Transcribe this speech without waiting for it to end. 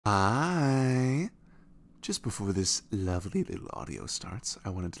Hi. Just before this lovely little audio starts,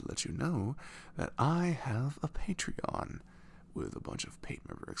 I wanted to let you know that I have a Patreon with a bunch of paid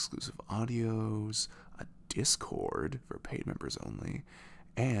member exclusive audios, a Discord for paid members only,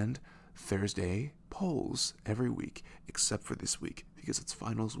 and Thursday polls every week, except for this week because it's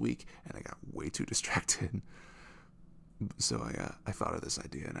finals week and I got way too distracted. So I thought of this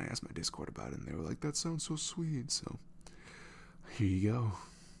idea and I asked my Discord about it, and they were like, "That sounds so sweet." So here you go.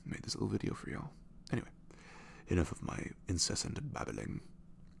 Made this little video for y'all. Anyway, enough of my incessant babbling.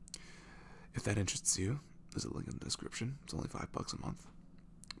 If that interests you, there's a link in the description. It's only $5 a month.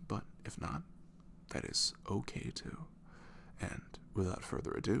 But if not, that is okay too. And without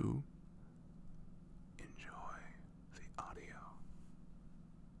further ado, enjoy the audio.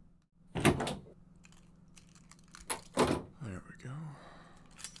 There we go.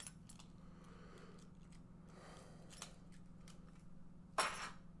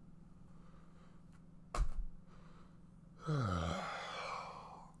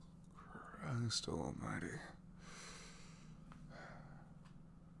 Christ almighty.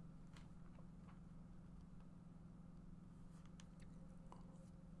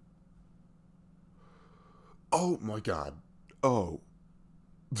 Oh my god. Oh.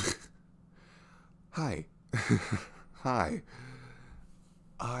 Hi. Hi.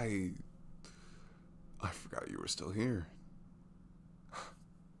 I forgot you were still here.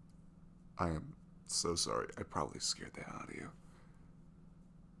 I am so sorry. I probably scared the hell out of you.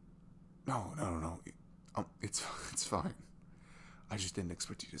 No. It's fine. I just didn't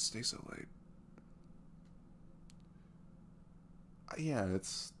expect you to stay so late. Yeah,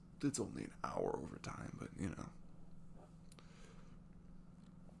 it's only an hour overtime, but you know.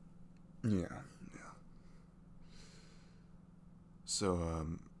 Yeah. So,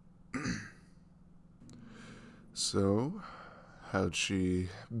 so how'd she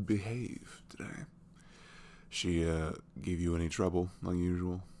behave today? She gave you any trouble,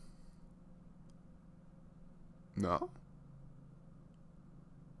 unusual? No?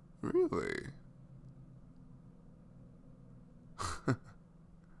 Really?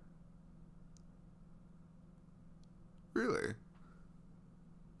 Really?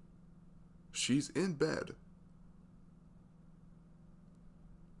 She's in bed.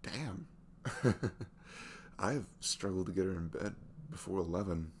 Damn. I've struggled to get her in bed before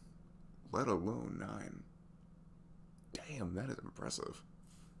 11, let alone 9. Damn, that is impressive.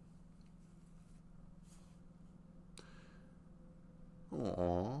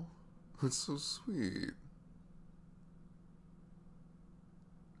 Aww, that's so sweet.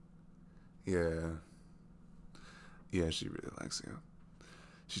 Yeah. Yeah, she really likes you.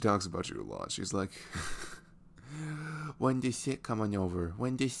 She talks about you a lot. She's like, when the sick coming over?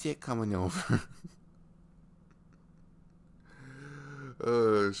 When the sick coming over?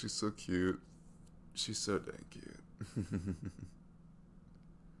 She's so cute. She's so dang cute.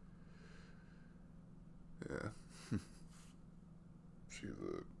 Yeah. She's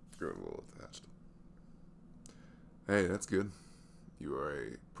a girl a little attached. Hey, that's good. You are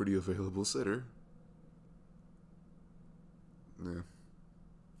a pretty available sitter. Yeah.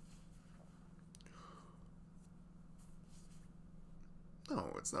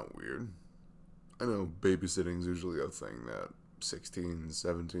 No, it's not weird. I know babysitting's usually a thing that 16,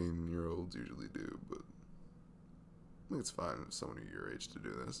 17-year-olds usually do, but I think it's fine for someone your age to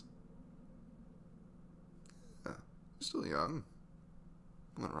do this. Yeah, you're still young.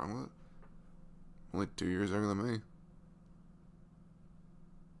 Nothing wrong with it. Only 2 years younger than me.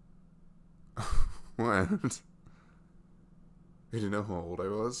 What? You didn't know how old I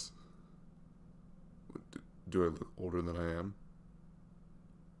was? Do I look older than I am?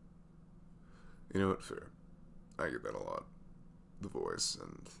 You know what? Fair. I get that a lot. The voice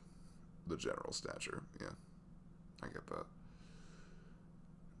and the general stature. Yeah, I get that.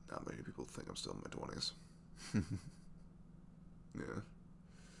 Not many people think I'm still in my 20s. Yeah.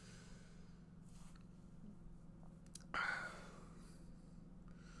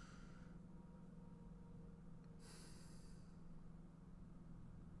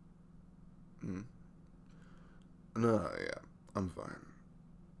 Mm. No, yeah, I'm fine.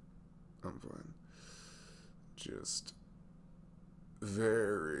 I'm fine. Just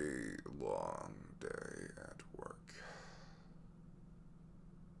very long day at work.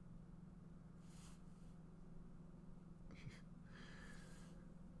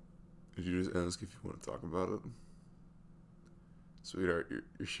 Did you just ask if you want to talk about it? Sweetheart,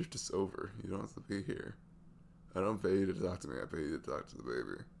 your shift is over. You don't have to be here. I don't pay you to talk to me, I pay you to talk to the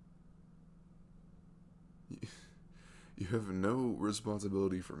baby. You have no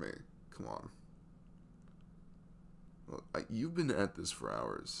responsibility for me. Come on. Well, you've been at this for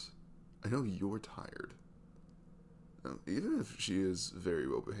hours. I know you're tired. Now, even if she is very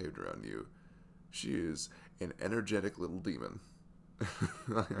well behaved around you, she is an energetic little demon.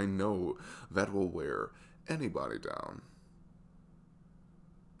 I know that will wear anybody down.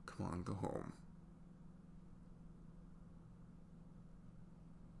 Come on, go home.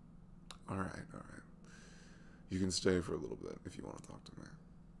 Alright, alright. You can stay for a little bit if you want to talk to me.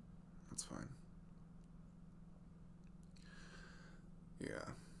 That's fine. Yeah.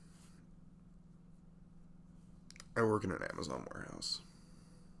 I work in an Amazon warehouse.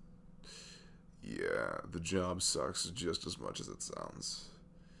 Yeah, the job sucks just as much as it sounds.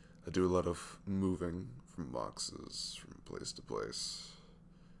 I do a lot of moving from boxes from place to place.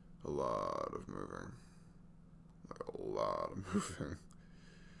 A lot of moving. Like a lot of moving.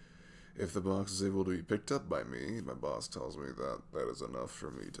 If the box is able to be picked up by me, my boss tells me that that is enough for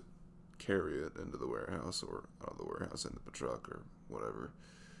me to carry it into the warehouse or out of the warehouse into the truck or whatever.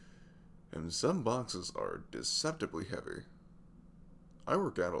 And some boxes are deceptively heavy. I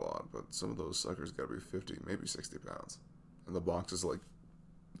work out a lot, but some of those suckers gotta be 50, maybe 60 pounds. And the box is like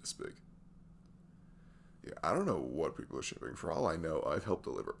this big. Yeah, I don't know what people are shipping. For all I know, I've helped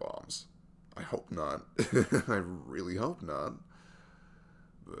deliver bombs. I hope not. I really hope not.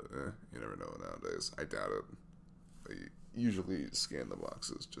 But you never know nowadays. I doubt it. I usually scan the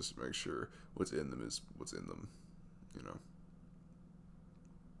boxes just to make sure what's in them is what's in them. You know.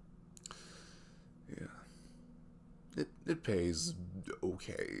 Yeah. It pays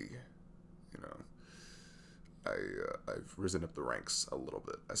okay. You know. I've risen up the ranks a little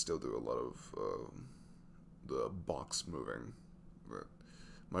bit. I still do a lot of the box moving, but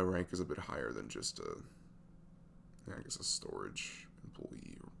my rank is a bit higher than just I guess a storage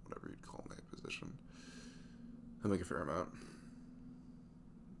employee or whatever you'd call my position. I make a fair amount.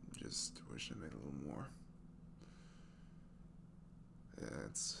 Just wish I made a little more. Yeah,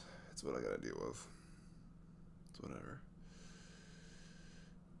 it's what I gotta deal with. It's whatever.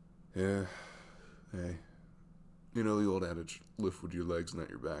 Yeah. Hey. You know the old adage, lift with your legs, not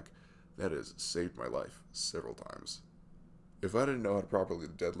your back. That has saved my life several times. If I didn't know how to properly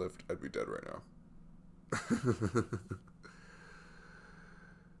deadlift, I'd be dead right now.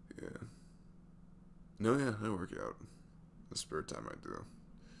 Yeah. No, yeah, I work out. The spare time I do.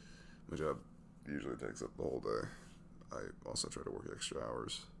 My job usually takes up the whole day. I also try to work extra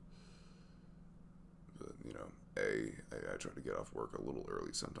hours. But, you know, I try to get off work a little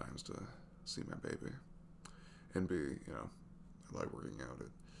early sometimes to see my baby. And B, you know, I like working out.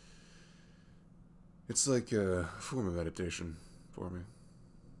 It's like a form of meditation for me.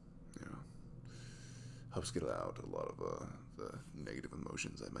 You know, helps get out a lot of the negative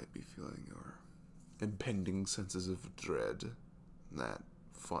emotions I might be feeling or impending senses of dread. That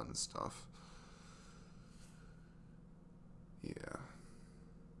fun stuff. Yeah.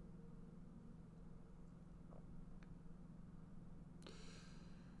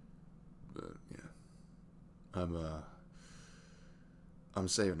 But yeah. I'm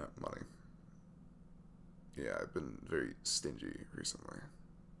saving up money. Yeah, I've been very stingy recently.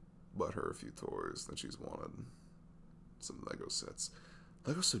 Bought her a few toys that she's wanted. Some Lego sets.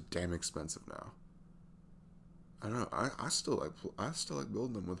 Lego's so damn expensive now. I don't know. I still like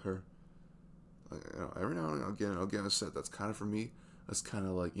building them with her. Like, you know, every now and again I'll get a set that's kind of for me. That's kind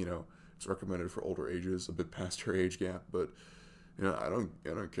of like, you know, it's recommended for older ages, a bit past her age gap. But you know, I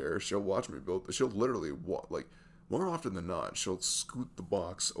don't care. She'll watch me build. She'll literally like more often than not, she'll scoot the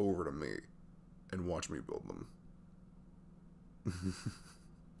box over to me and watch me build them.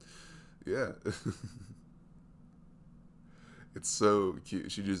 Yeah. It's so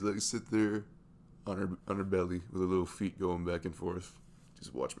cute. She just like sit there on her belly with her little feet going back and forth.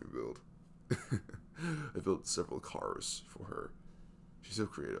 Just watch me build. I built several cars for her. She's so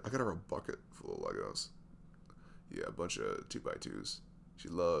creative. I got her a bucket full of Legos. Yeah, a bunch of 2x2s. She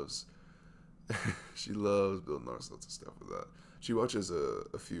loves she loves building all sorts of stuff with that. She watches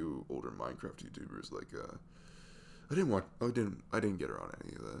a few older Minecraft YouTubers like I didn't get her on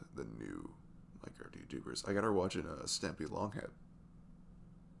any of the new Minecraft YouTubers. I got her watching Stampy Longhead.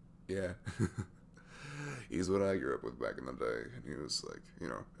 Yeah. He's what I grew up with back in the day. And he was like, you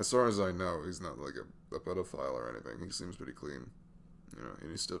know, as far as I know, he's not like a pedophile or anything. He seems pretty clean. You know, and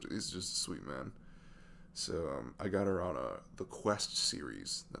he's just a sweet man. So I got her on the Quest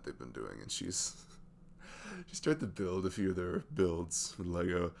series that they've been doing, and she tried to build a few of their builds with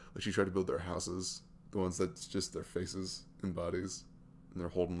Lego. Like she tried to build their houses, the ones that's just their faces and bodies, and they're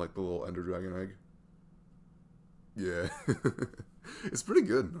holding like the little Ender Dragon egg. Yeah, it's pretty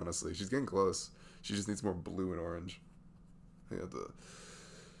good, honestly. She's getting close. She just needs more blue and orange. I got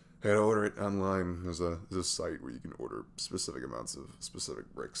I had to order it online. There's a site where you can order specific amounts of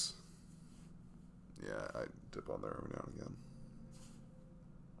specific bricks. Yeah, I dip on there every now and again.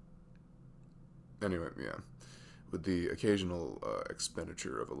 Anyway, yeah. With the occasional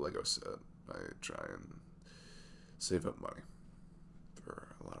expenditure of a Lego set, I try and save up money for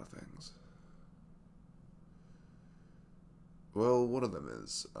a lot of things. Well, one of them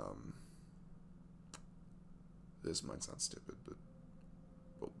is, this might sound stupid, but,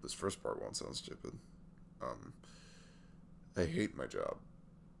 well, this first part won't sound stupid. Um, I hate my job.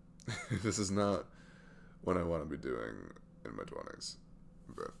 This is not what I want to be doing in my 20s.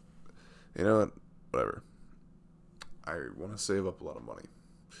 But, you know what? Whatever. I want to save up a lot of money.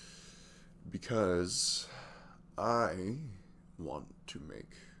 Because I want to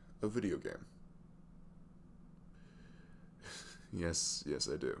make a video game. Yes,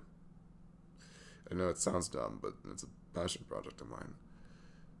 I do. I know it sounds dumb, but it's a passion project of mine.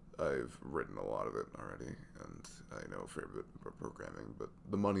 I've written a lot of it already, and I know a fair bit about programming, but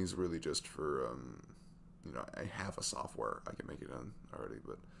the money's really just for, I have a software I can make it in already,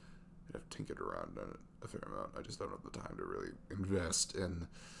 but I've tinkered around on it a fair amount. I just don't have the time to really invest in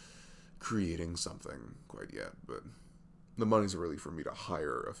creating something quite yet, but the money's really for me to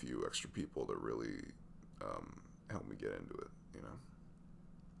hire a few extra people to really help me get into it,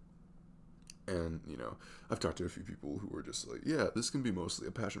 And, I've talked to a few people who are just like, yeah, this can be mostly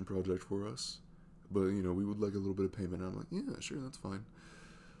a passion project for us, but, we would like a little bit of payment. And I'm like, yeah, sure, that's fine.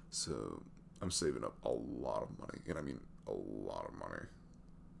 So I'm saving up a lot of money, and I mean a lot of money.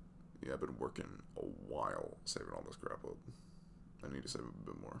 Yeah, I've been working a while saving all this crap up. I need to save a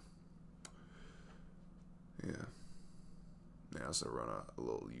bit more. Yeah. I also run a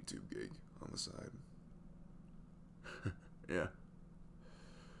little YouTube gig on the side. Yeah.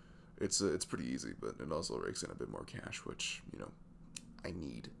 It's pretty easy, but it also rakes in a bit more cash, which, I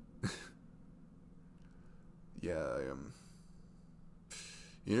need. Yeah,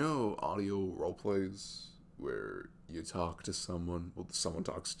 audio role plays where you talk to someone, well, someone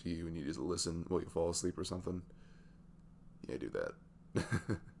talks to you and you just listen while you fall asleep or something. Yeah, I do that.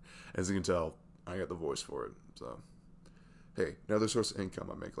 As you can tell, I got the voice for it, so hey, another source of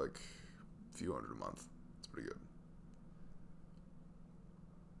income. I make like a few hundred a month. It's pretty good.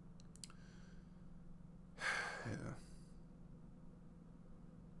 Yeah.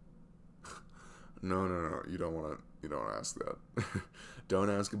 No. You don't want to. You don't want to ask that. Don't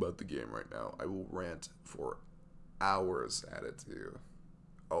ask about the game right now. I will rant for hours at it to you.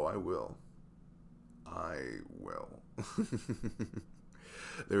 Oh, I will. I will.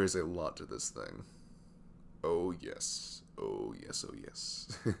 There is a lot to this thing. Oh yes. Oh yes. Oh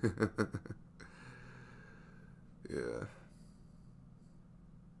yes. Yeah.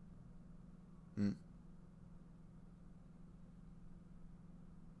 Hmm.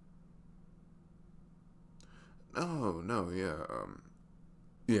 Oh no. Yeah.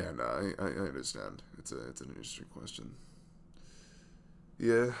 Yeah. No. I understand. It's an interesting question.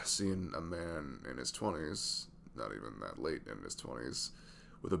 Yeah. Seeing a man in his 20s, not even that late in his 20s,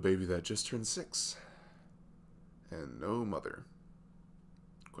 with a baby that just turned 6, and no mother.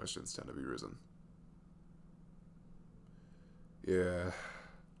 Questions tend to be risen. Yeah.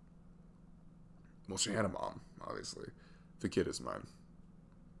 Well, she had a mom, obviously. The kid is mine.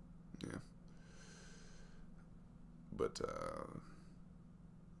 Yeah. But,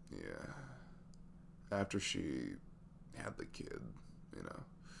 yeah. After she had the kid,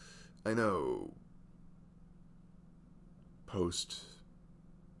 I know post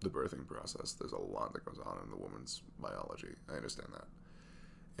the birthing process, there's a lot that goes on in the woman's biology. I understand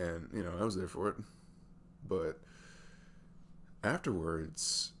that. And, I was there for it. But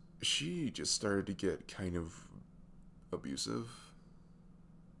afterwards, she just started to get kind of abusive.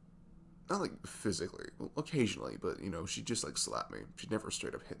 Not like physically, well, occasionally, but she just like slapped me. She never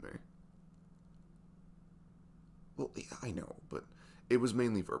straight up hit me. Well, yeah, I know, but it was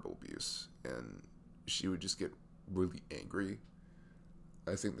mainly verbal abuse, and she would just get really angry.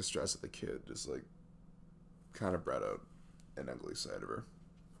 I think the stress of the kid just like kind of brought out an ugly side of her.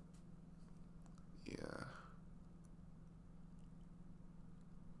 Yeah.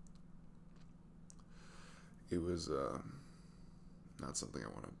 It was not something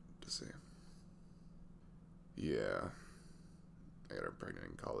I wanted to see. Yeah, I got her pregnant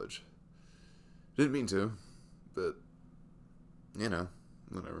in college. Didn't mean to, but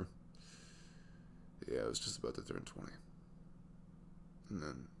whatever. Yeah, I was just about to turn 20, and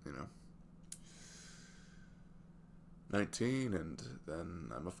then 19, and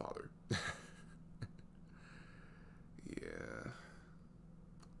then I'm a father. Yeah,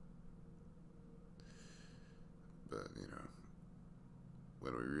 but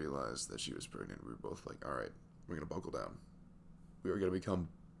when we realized that she was pregnant, we were both like, all right, we're going to buckle down. We were going to become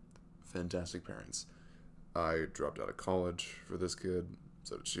fantastic parents. I dropped out of college for this kid,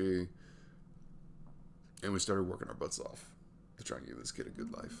 so did she. And we started working our butts off to try and give this kid a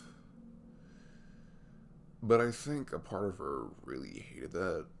good life. But I think a part of her really hated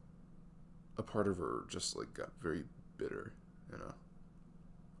that. A part of her just, like, got very bitter, you know?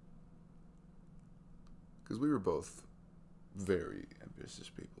 Because we were both very ambitious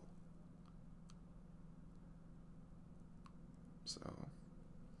people. So,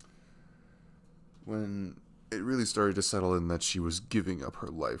 when it really started to settle in that she was giving up her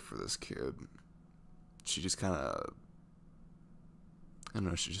life for this kid, she just kind of, I don't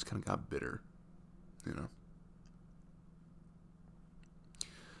know, she just kind of got bitter, you know?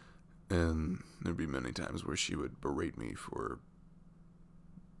 And there'd be many times where she would berate me for,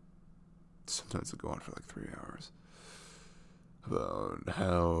 sometimes it'd go on for like 3 hours, about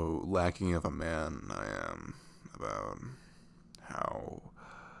how lacking of a man I am, about how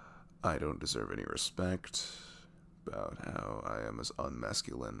I don't deserve any respect, about how I am as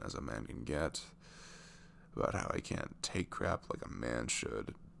unmasculine as a man can get, about how I can't take crap like a man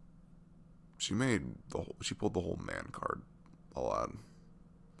should. She pulled the whole man card a lot.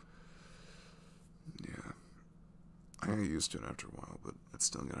 Yeah. I got used to it after a while, but it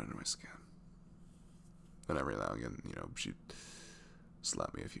still got under my skin. And every now and again, you know, she'd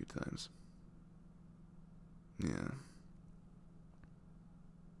slap me a few times. Yeah.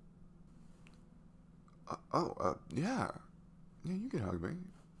 Yeah. Yeah, you can hug me.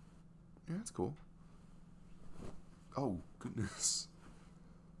 Yeah, that's cool. Oh, goodness.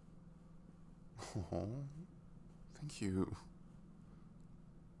 Oh, thank you.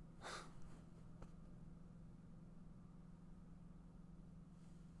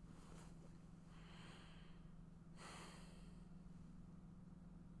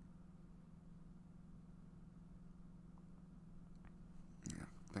 Yeah,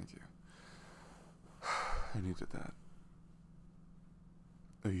 thank you. I needed that.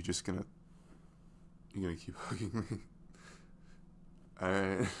 Are you just gonna... You gonna keep hugging me?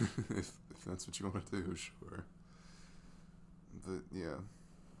 Alright, if that's what you want to do, sure. But, yeah.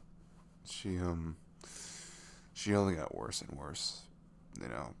 She only got worse and worse. You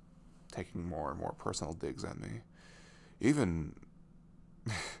know, taking more and more personal digs at me. Even...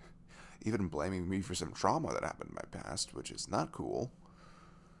 even blaming me for some trauma that happened in my past, which is not cool.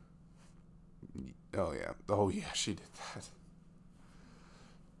 Oh, yeah. Oh, yeah, she did that.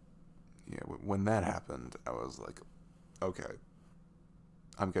 Yeah, when that happened, I was like, okay,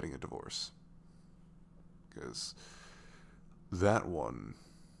 I'm getting a divorce. Because that one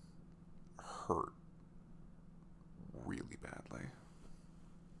hurt really badly.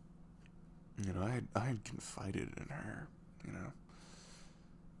 You know, I had confided in her, you know.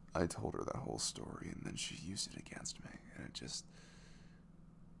 I told her that whole story, and then she used it against me, and it just...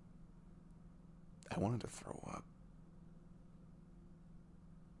 I wanted to throw up.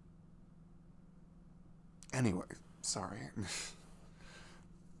 Anyway, sorry.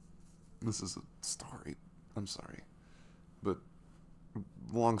 This is a story. I'm sorry. But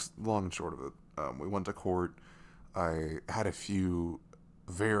long and short of it, we went to court. I had a few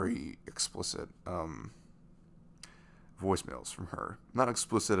very explicit voicemails from her. Not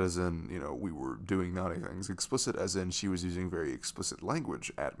explicit as in, you know, we were doing naughty things. Explicit as in she was using very explicit language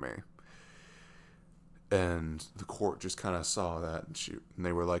at me. And the court just kind of saw that, and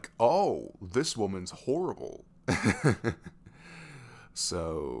they were like, oh, this woman's horrible.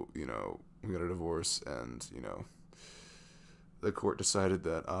 So, you know, we got a divorce, and, you know, the court decided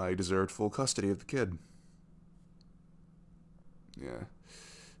that I deserved full custody of the kid. Yeah.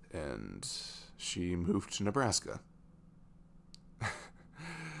 And she moved to Nebraska.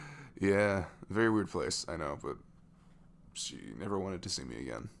 Yeah, very weird place, I know, but she never wanted to see me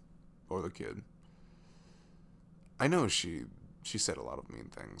again. Or the kid. I know she said a lot of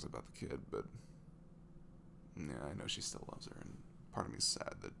mean things about the kid, but yeah, I know she still loves her, and part of me is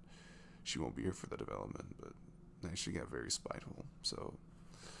sad that she won't be here for the development, but she got very spiteful. So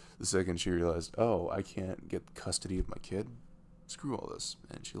the second she realized, oh, I can't get custody of my kid, screw all this,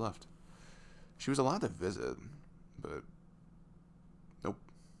 and she left. She was allowed to visit, but nope,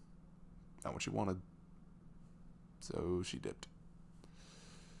 not what she wanted. So she dipped.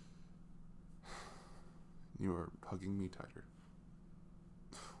 You are hugging me tighter.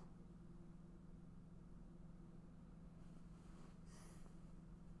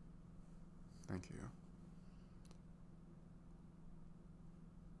 Thank you.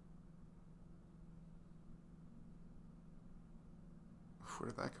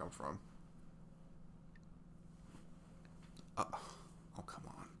 Where did that come from? Oh, come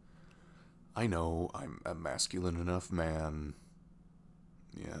on. I know I'm a masculine enough man.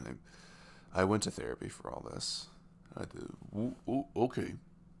 Yeah, I went to therapy for all this. I did. Oh, okay.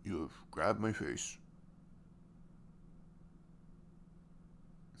 You've grabbed my face.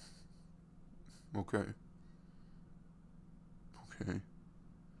 Okay. Okay.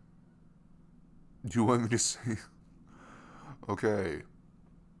 Do you want me to say? Okay.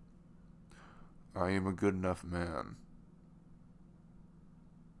 I am a good enough man.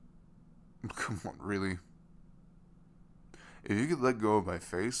 Come on, really? If you could let go of my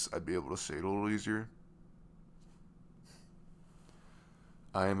face, I'd be able to say it a little easier.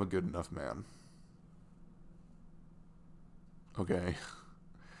 I am a good enough man. Okay.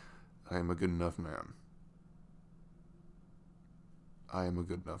 I am a good enough man. I am a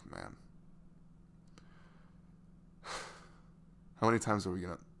good enough man. How many times are we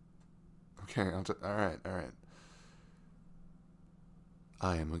gonna... Okay, alright, alright.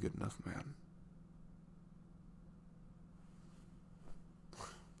 I am a good enough man.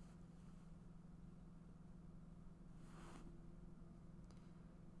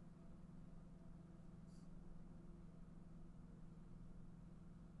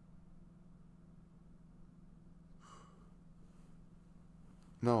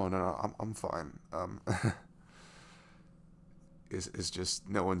 No, no, no, I'm fine. It's just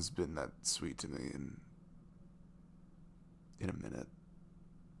no one's been that sweet to me in a minute.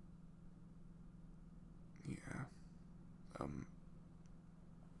 Yeah. Um.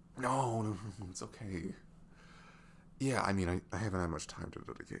 No, no, no, it's okay. Yeah, I mean, I haven't had much time to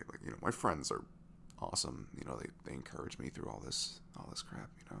dedicate. Like, my friends are awesome. They encourage me through all this crap.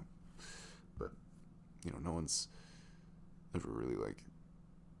 But no one's ever really like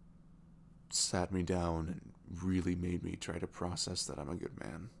sat me down and really made me try to process that I'm a good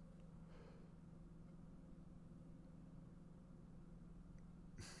man.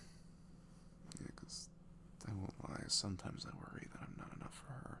 Yeah, because I won't lie. Sometimes I worry that I'm not enough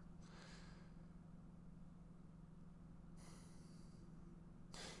for her.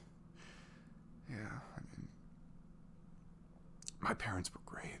 Yeah, I mean, my parents were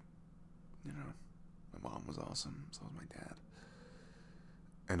great. My mom was awesome. So was my dad.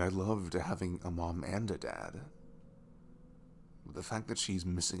 And I loved having a mom and a dad. The fact that she's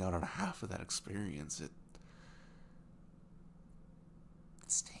missing out on half of that experience, it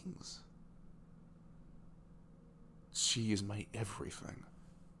stings. She is my everything.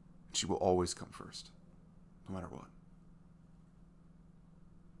 She will always come first, no matter what.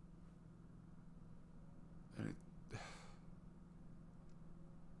 And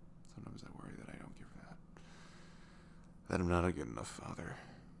sometimes I worry that I don't give that. That I'm not a good enough father.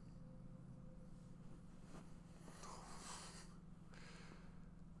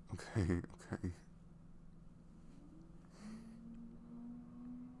 Okay, okay.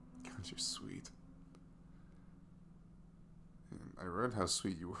 God, you're sweet. And I read how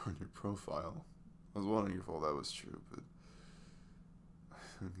sweet you were in your profile. I was wondering if all that was true, but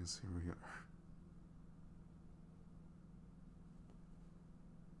I guess here we are.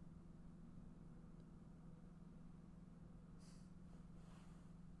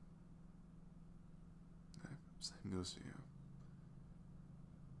 Okay, same goes to you.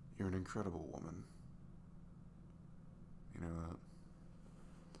 You're an incredible woman. You know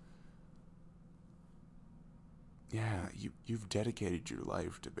that. Yeah, you've dedicated your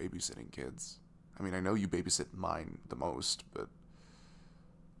life to babysitting kids. I mean, I know you babysit mine the most, but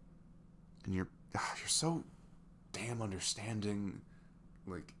and you're so damn understanding.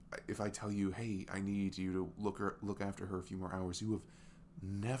 Like, if I tell you, hey, I need you to look after her a few more hours, you have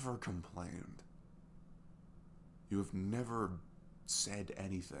never complained. You have never said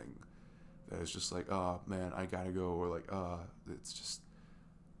anything that is just like, oh man, I gotta go, or like, it's just,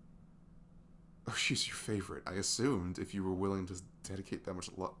 oh, she's your favorite. I assumed if you were willing to dedicate that much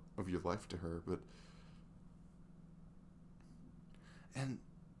of your life to her, but and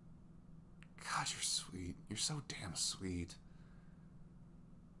God, you're sweet. You're so damn sweet.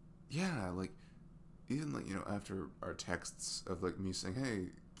 Yeah, like even like after our texts of like me saying, hey,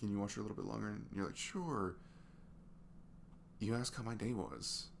 can you watch her a little bit longer? And you're like, sure. You ask how my day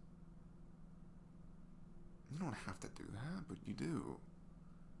was. You don't have to do that, but you do.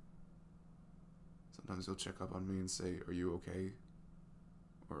 Sometimes you'll check up on me and say, are you okay?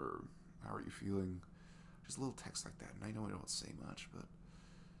 Or how are you feeling? Just a little text like that. And I know I don't say much, but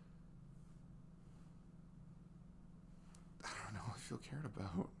I don't know. I feel cared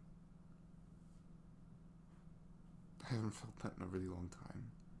about. I haven't felt that in a really long time.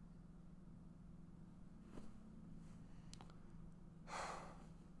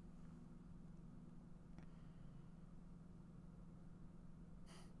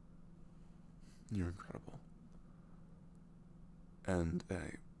 You're incredible. And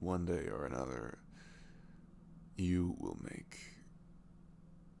one day or another, you will make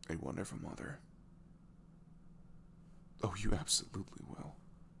a wonderful mother. Oh, you absolutely will.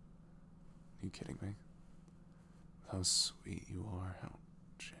 Are you kidding me? How sweet you are, how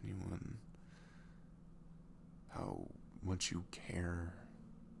genuine, how much you care,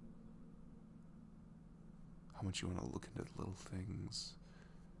 how much you want to look into little things.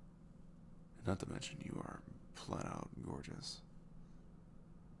 And not to mention, you are flat out gorgeous.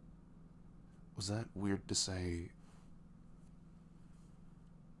 Was that weird to say?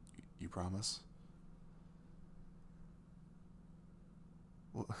 You promise?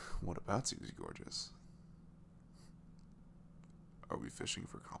 What about Susie Gorgeous? Are we fishing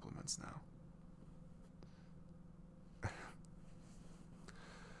for compliments now?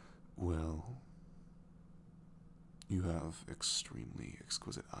 Well, you have extremely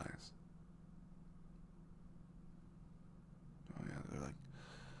exquisite eyes. Oh yeah, they're like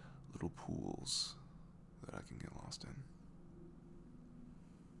little pools that I can get lost in.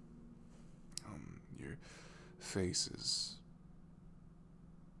 Your face is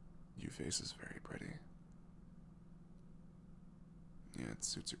very pretty. Yeah, it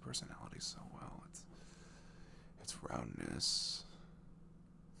suits your personality so well. It's roundness,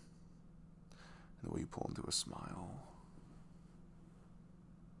 and the way you pull into a smile.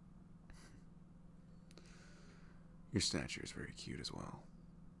 Your stature is very cute as well.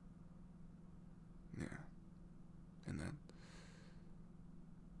 Yeah, and that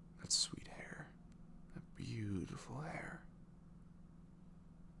sweet hair, that beautiful hair,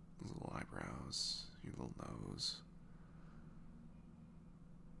 those little eyebrows, your little nose.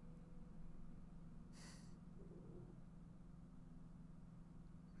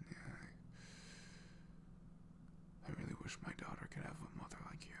 Yeah, I really wish my daughter could have a mother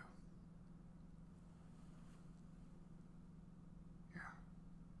like you. Yeah,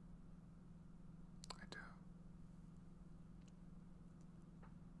 I do.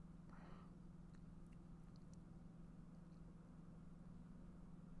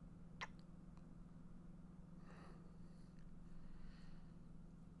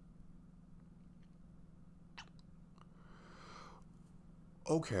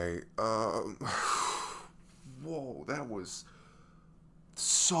 Okay, whoa, that was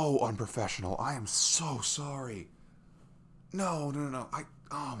so unprofessional. I am so sorry. No, no, no, no.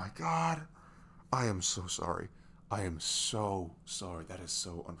 Oh my God. I am so sorry. I am so sorry. That is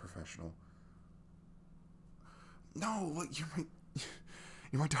so unprofessional. No, like, you're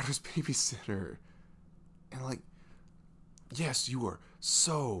my daughter's babysitter. And like, yes, you are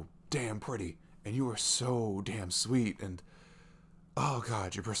so damn pretty. And you are so damn sweet. And, oh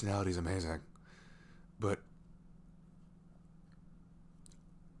God, your personality is amazing. But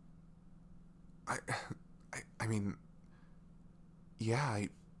I, I mean, yeah, I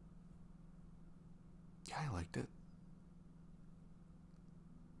liked it.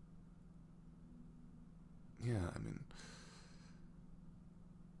 Yeah, I mean,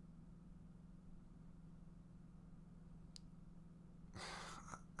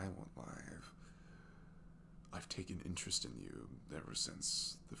 I won't lie. I've taken interest in you ever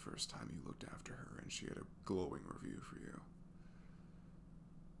since the first time you looked after her and she had a glowing review for you.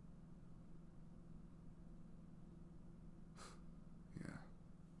 Yeah,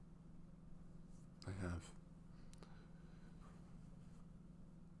 I have.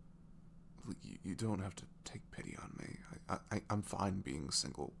 You don't have to take pity on me. I'm fine being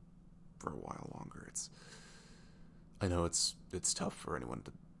single for a while longer. I know it's tough for anyone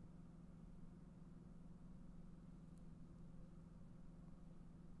to.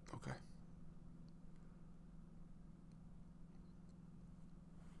 Okay.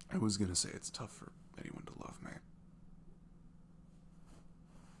 I was gonna say it's tough for anyone to love me.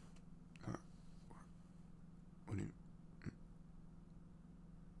 Uh, when you.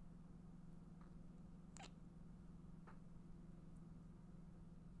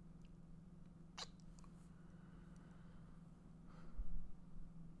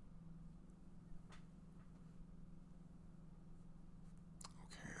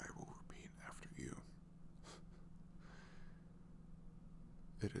 Okay, I will repeat after you.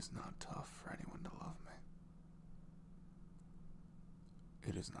 It is not tough for anyone to love me.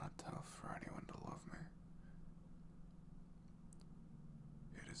 It is not tough for anyone to love me.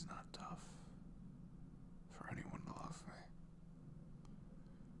 It is not tough for anyone to love me.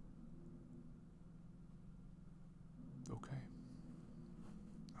 Okay.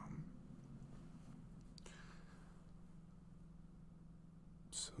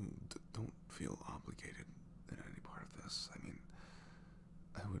 So don't feel obligated in any part of this. I mean,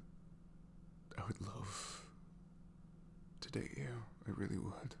 I would to date you. I really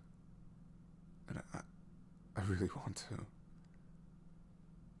would. And I really want to.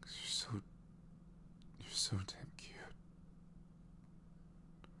 'Cause you're so damn cute.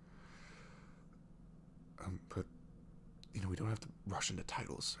 But, you know, we don't have to rush into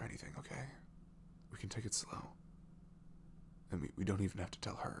titles or anything, okay? We can take it slow. And we don't even have to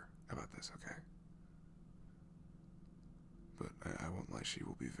tell her about this, okay? But I won't lie, she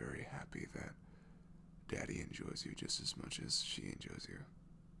will be very happy that Daddy enjoys you just as much as she enjoys you.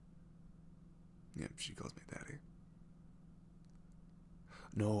 Yep, she calls me Daddy.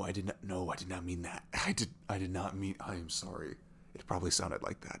 No, I did not mean that. I did not mean, I am sorry. It probably sounded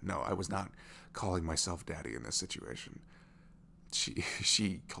like that. No, I was not calling myself Daddy in this situation.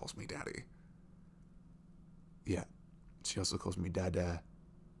 She calls me Daddy. Yeah. She also calls me Dada.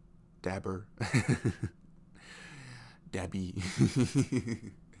 Dabber. Dabby.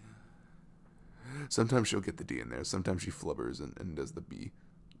 Sometimes she'll get the D in there. Sometimes she flubbers and does the B.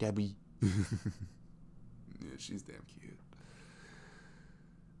 Dabby. Yeah, she's damn cute.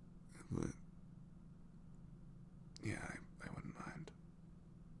 But, yeah, I wouldn't mind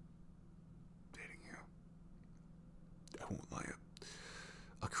dating you. I won't lie.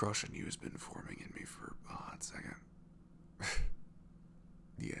 A crush on you has been forming in me for a hot second.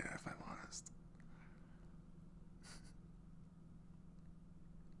 Yeah, if I'm honest.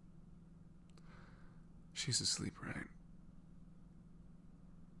 She's asleep, right?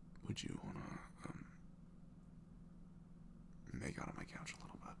 Would you wanna, make out on my couch a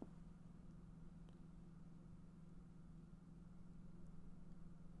little bit?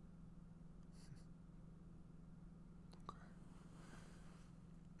 Okay.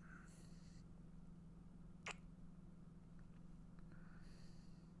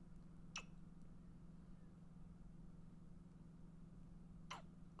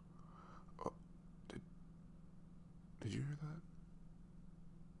 Oh, did you hear that?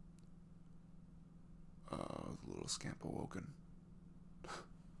 The little scamp awoken.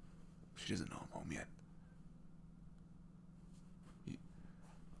 She doesn't know I'm home yet.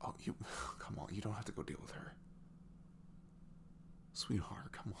 Come on, you don't have to go deal with her.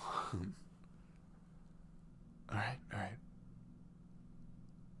 Sweetheart, come on. Alright.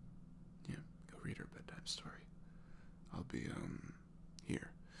 Yeah, go read her bedtime story. I'll be,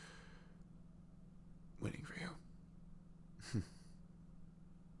 here. Waiting for you.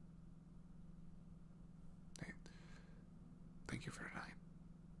 Hey, thank you for tonight.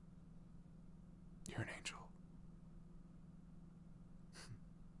 You're an angel.